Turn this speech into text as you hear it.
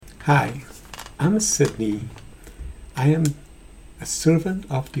Hi, I'm Sydney. I am a servant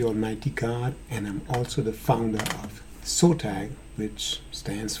of the Almighty God, and I'm also the founder of SOTAG, which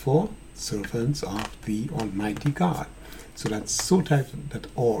stands for Servants of the Almighty God. So that's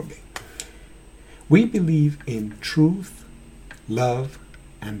sotag.org. We believe in truth, love,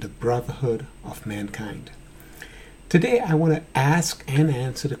 and the brotherhood of mankind. Today I want to ask and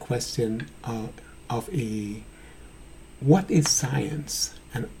answer the question what is science?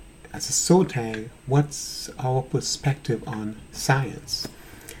 And as a SOTAG, what's our perspective on science?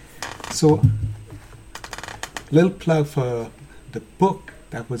 So, little plug for the book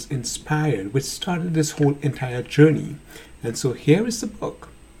that was inspired, which started this whole entire journey. And so here is the book.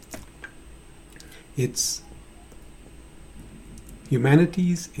 It's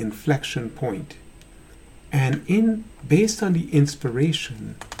Humanity's Inflection Point. And based on the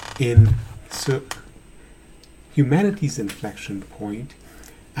inspiration in Humanity's Inflection Point,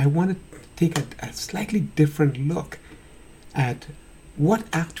 I want to take a slightly different look at what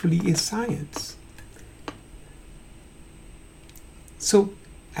actually is science. So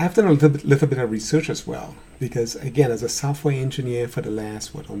I've done a little bit of research as well, because again, as a software engineer for the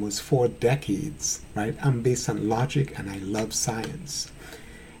last, almost 4 decades, right? I'm based on logic and I love science.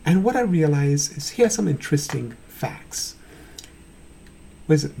 And what I realize is here are some interesting facts.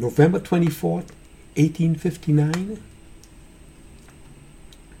 Was it November 24th, 1859?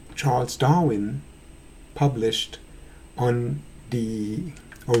 Charles Darwin published on the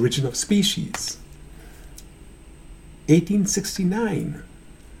origin of species. 1869,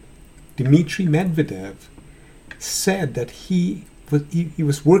 Dmitry Medvedev said that he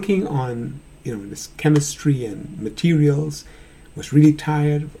was working on this chemistry and materials, was really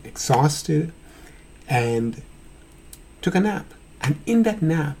tired, exhausted, and took a nap. And in that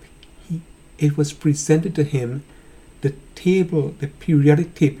nap, it was presented to him the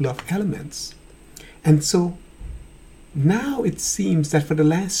periodic table of elements. And so now it seems that for the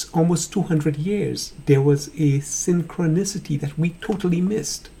last almost 200 years, there was a synchronicity that we totally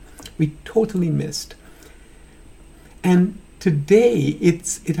missed. And today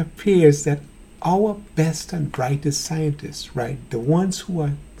it appears that our best and brightest scientists, right, the ones who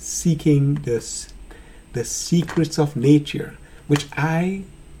are seeking the secrets of nature, which I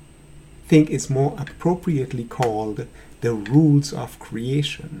think is more appropriately called the rules of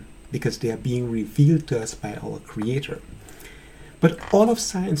creation, because they are being revealed to us by our Creator. But all of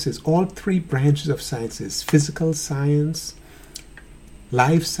sciences, all 3 branches of sciences, physical science,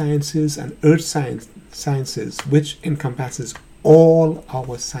 life sciences, and earth sciences, which encompasses all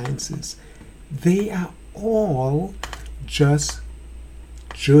our sciences, they are all just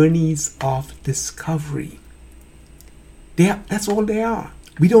journeys of discovery. That's all they are.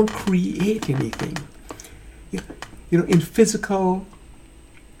 We don't create anything. In physical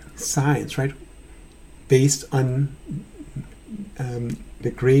science, right, based on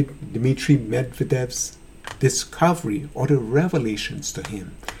the great Dmitry Medvedev's discovery or the revelations to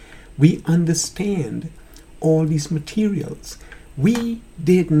him, we understand all these materials. We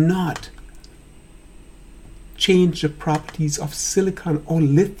did not change the properties of silicon or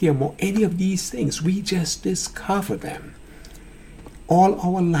lithium or any of these things. We just discover them. All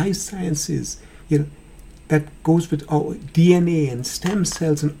our life sciences, that goes with our DNA and stem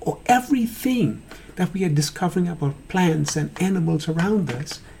cells and everything that we are discovering about plants and animals around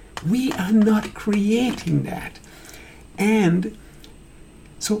us, we are not creating that. And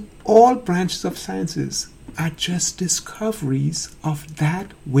so all branches of sciences are just discoveries of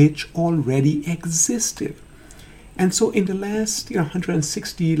that which already existed. And so in the last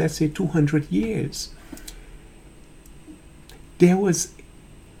 160, let's say 200 years, there was,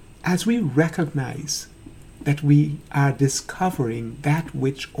 as we recognize that we are discovering that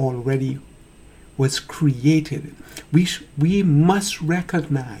which already was created, we must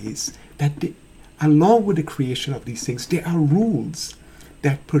recognize that along with the creation of these things, there are rules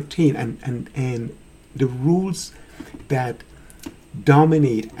that pertain and the rules that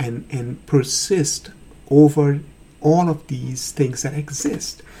dominate and persist over all of these things that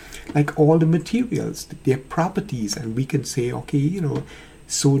exist. Like all the materials, their properties, and we can say, okay,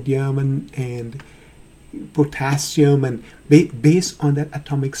 sodium and potassium, and based on that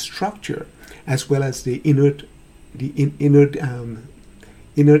atomic structure, as well as the inert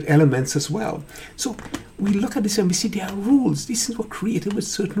elements as well. So we look at this and we see there are rules. These things were created with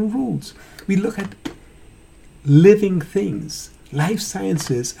certain rules. We look at living things, life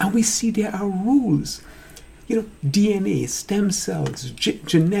sciences, and we see there are rules. DNA, stem cells,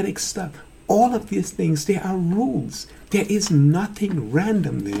 genetic stuff, all of these things, there are rules. There is nothing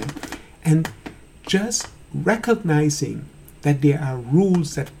random there. And just recognizing that there are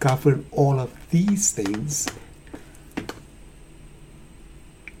rules that govern all of these things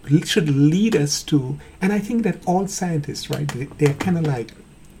should lead us to, and I think that all scientists, right, they're kind of like,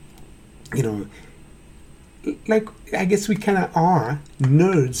 like, I guess we kind of are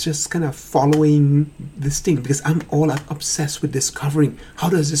nerds, just kind of following this thing, because I'm all obsessed with discovering how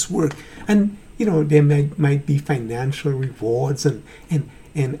does this work. And there might be financial rewards and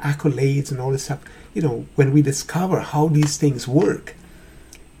accolades and all this stuff, when we discover how these things work.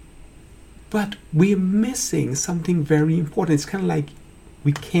 But we're missing something very important. It's kind of like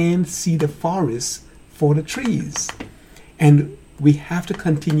we can't see the forest for the trees. And we have to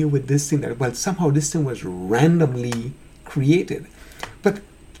continue with this thing that, well, somehow this thing was randomly created. But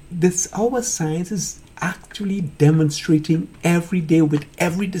our science is actually demonstrating every day with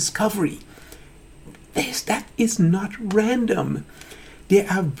every discovery. That is not random. There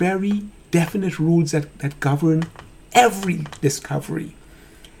are very definite rules that govern every discovery.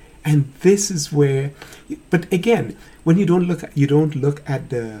 And this is where, but again, when you don't look at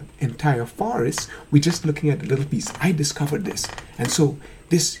the entire forest, we're just looking at a little piece. I discovered this, and so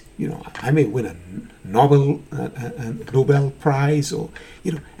this, I may win a Nobel Prize, or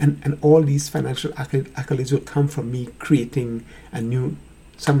and all these financial accolades will come from me creating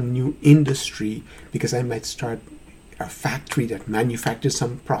some new industry, because I might start a factory that manufactures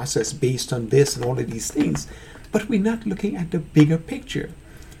some process based on this and all of these things. But we're not looking at the bigger picture.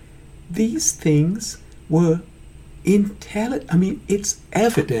 These things were it's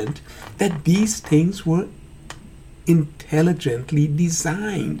evident that these things were intelligently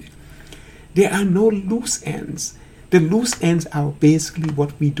designed. There are no loose ends. The loose ends are basically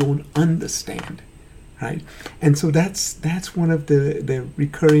what we don't understand, right? And so that's one of the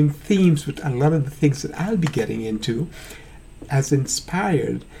recurring themes with a lot of the things that I'll be getting into, as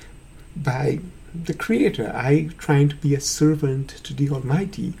inspired by the Creator. I trying to be a servant to the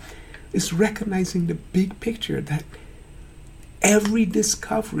Almighty, is recognizing the big picture, that every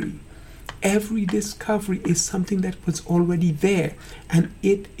discovery is something that was already there, and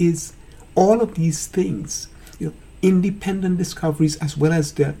it is all of these things, independent discoveries as well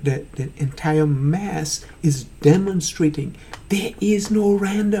as the entire mass is demonstrating there is no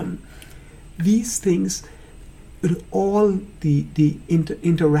random. These things, with all the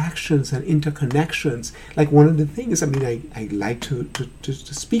interactions and interconnections, like one of the things I like to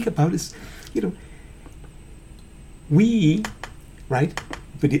speak about is, we, right,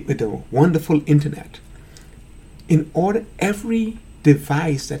 with the wonderful internet, every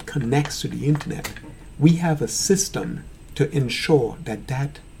device that connects to the internet, we have a system to ensure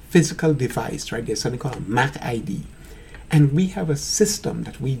that physical device, right, there's something called a MAC ID, and we have a system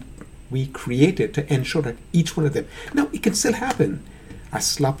that we created to ensure that each one of them. Now, it can still happen. A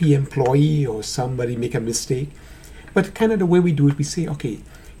sloppy employee or somebody make a mistake. But kind of the way we do it, we say, okay,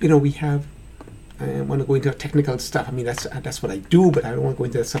 we have, I want to go into technical stuff. That's what I do, but I don't want to go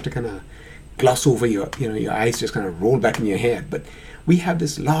into that stuff to kind of gloss over your eyes just kind of roll back in your head. But we have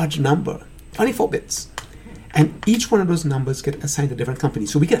this large number, 24 bits. And each one of those numbers get assigned to different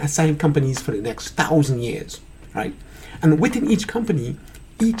companies. So we can assign companies for the next 1,000 years, right? And within each company,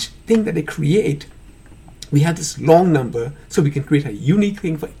 each thing that they create, we have this long number, so we can create a unique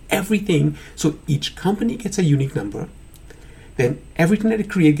thing for everything. So each company gets a unique number. Then everything that they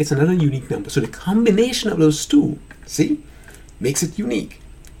create gets another unique number. So the combination of those two, see, makes it unique.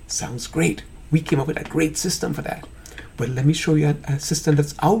 Sounds great. We came up with a great system for that. But let me show you a system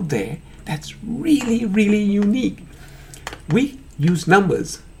that's out there that's really, really unique. We use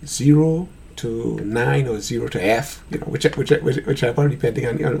numbers, 0 to 9 or 0 to F, whichever,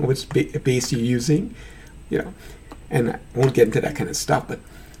 depending on which base you're using, and I won't get into that kind of stuff, but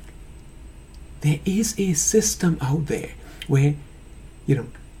there is a system out there where, you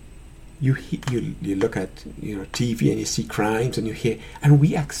look at, TV and you see crimes and you hear, and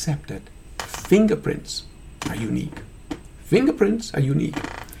we accept that fingerprints are unique. Fingerprints are unique.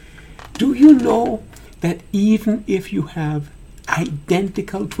 Do you know that even if you have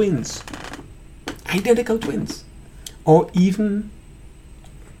identical twins, or even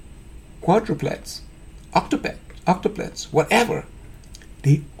quadruplets, octuplets, whatever,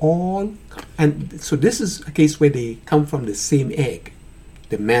 they all, and so this is a case where they come from the same egg,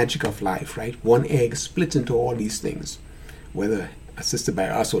 the magic of life, right? One egg splits into all these things, whether assisted by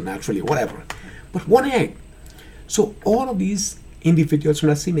us or naturally, whatever, but one egg. So all of these individuals from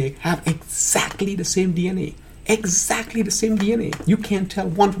that same egg have exactly the same DNA. Exactly the same DNA. You can't tell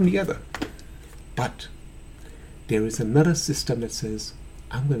one from the other. But there is another system that says,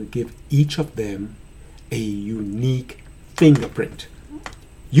 I'm going to give each of them a unique fingerprint.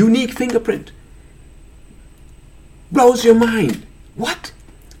 Unique fingerprint. blows your mind. What?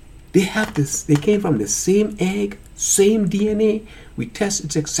 They have this, they came from the same egg, same DNA. We test,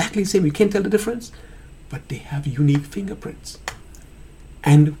 it's exactly the same. You can't tell the difference, but they have unique fingerprints.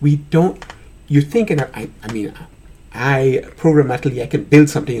 And we don't, you're thinking, I programmatically, I can build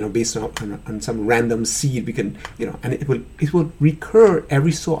something, based on some random seed. We can, and it will recur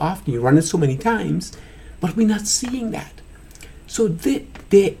every so often. You run it so many times, but we're not seeing that. So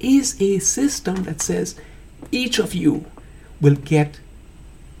there is a system that says each of you will get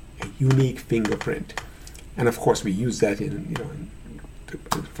a unique fingerprint, and of course we use that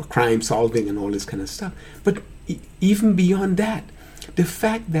for crime solving and all this kind of stuff. But even beyond that, the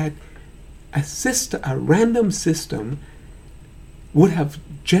fact that a random system would have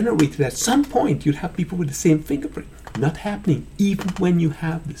generated at some point, you'd have people with the same fingerprint. Not happening, even when you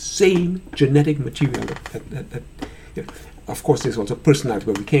have the same genetic material. Of course, there's also personality,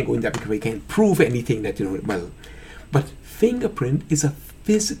 but we can't go in that because we can't prove anything that, But fingerprint is a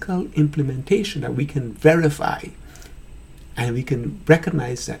physical implementation that we can verify, and we can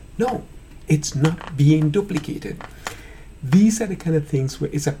recognize that, no, it's not being duplicated. These are the kind of things where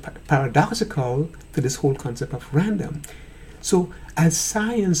it's a paradoxical to this whole concept of random. So as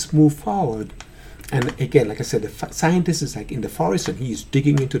science moves forward, and again, like I said, the scientist is like in the forest and he's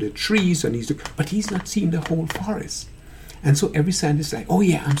digging into the trees but he's not seeing the whole forest. And so every scientist is like, oh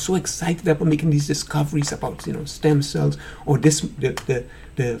yeah, I'm so excited about making these discoveries about stem cells or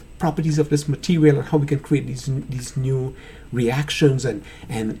the properties of this material and how we can create these new reactions and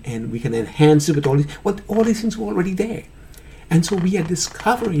we can enhance it with all these. Well, all these things were already there. And so we are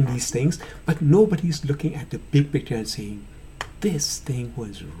discovering these things, but nobody's looking at the big picture and saying, this thing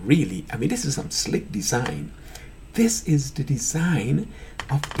was really, this is some slick design. This is the design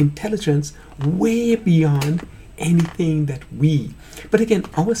of intelligence way beyond anything that but again,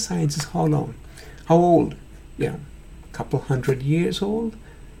 our science is how long? How old? A couple 100 years old,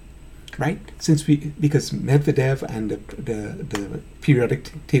 right? Because Medvedev and the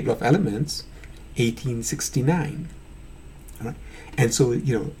periodic table of elements, 1869, right? And so,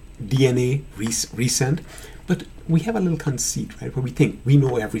 DNA recent, but we have a little conceit, right, where we think we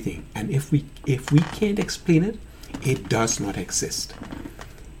know everything, and if we can't explain it, it does not exist.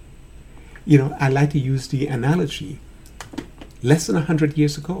 I like to use the analogy. Less than 100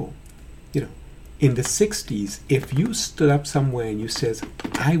 years ago, in the 60s, if you stood up somewhere and you says,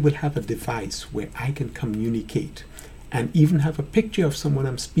 I will have a device where I can communicate and even have a picture of someone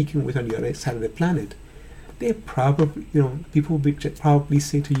I'm speaking with on the other side of the planet, they probably, people would probably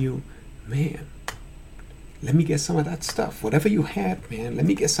say to you, man, let me get some of that stuff. Whatever you have, man, let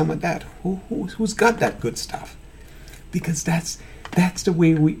me get some of that. Who's got that good stuff? Because that's the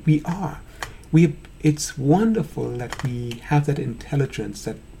way we are. It's wonderful that we have that intelligence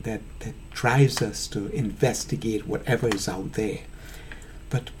that drives us to investigate whatever is out there,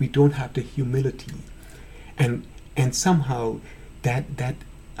 but we don't have the humility and somehow that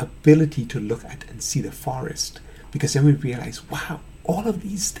ability to look at and see the forest, because then we realize, wow, all of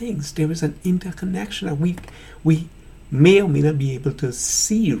these things, there is an interconnection that we may or may not be able to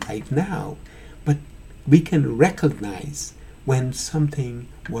see right now, but we can recognize when something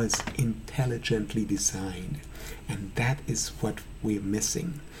was intelligently designed. And that is what we're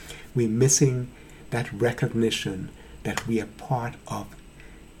missing. We're missing that recognition that we are part of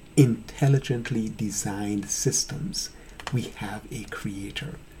intelligently designed systems. We have a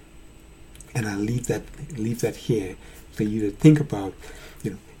creator. And I'll leave that here for you to think about.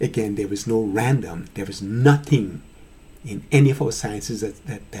 Again, there is no random. There is nothing in any of our sciences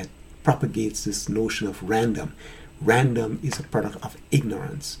that propagates this notion of random. Random is a product of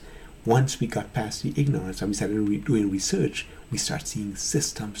ignorance. Once we got past the ignorance and we started doing research, we start seeing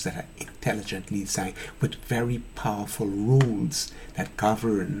systems that are intelligently designed with very powerful rules that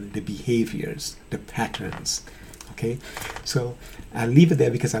govern the behaviors, the patterns. Okay, so I'll leave it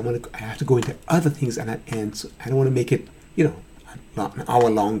there because I have to go into other things, and so I don't want to make it, an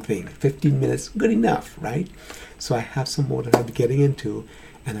hour-long thing. 15 minutes, good enough, right? So I have some more that I'll be getting into,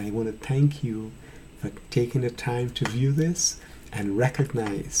 and I want to thank you for taking the time to view this and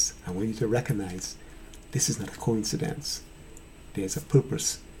recognize. I want you to recognize this is not a coincidence. There's a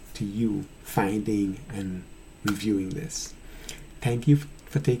purpose to you finding and reviewing this. Thank you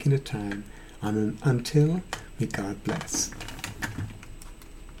for taking the time. And until, may God bless.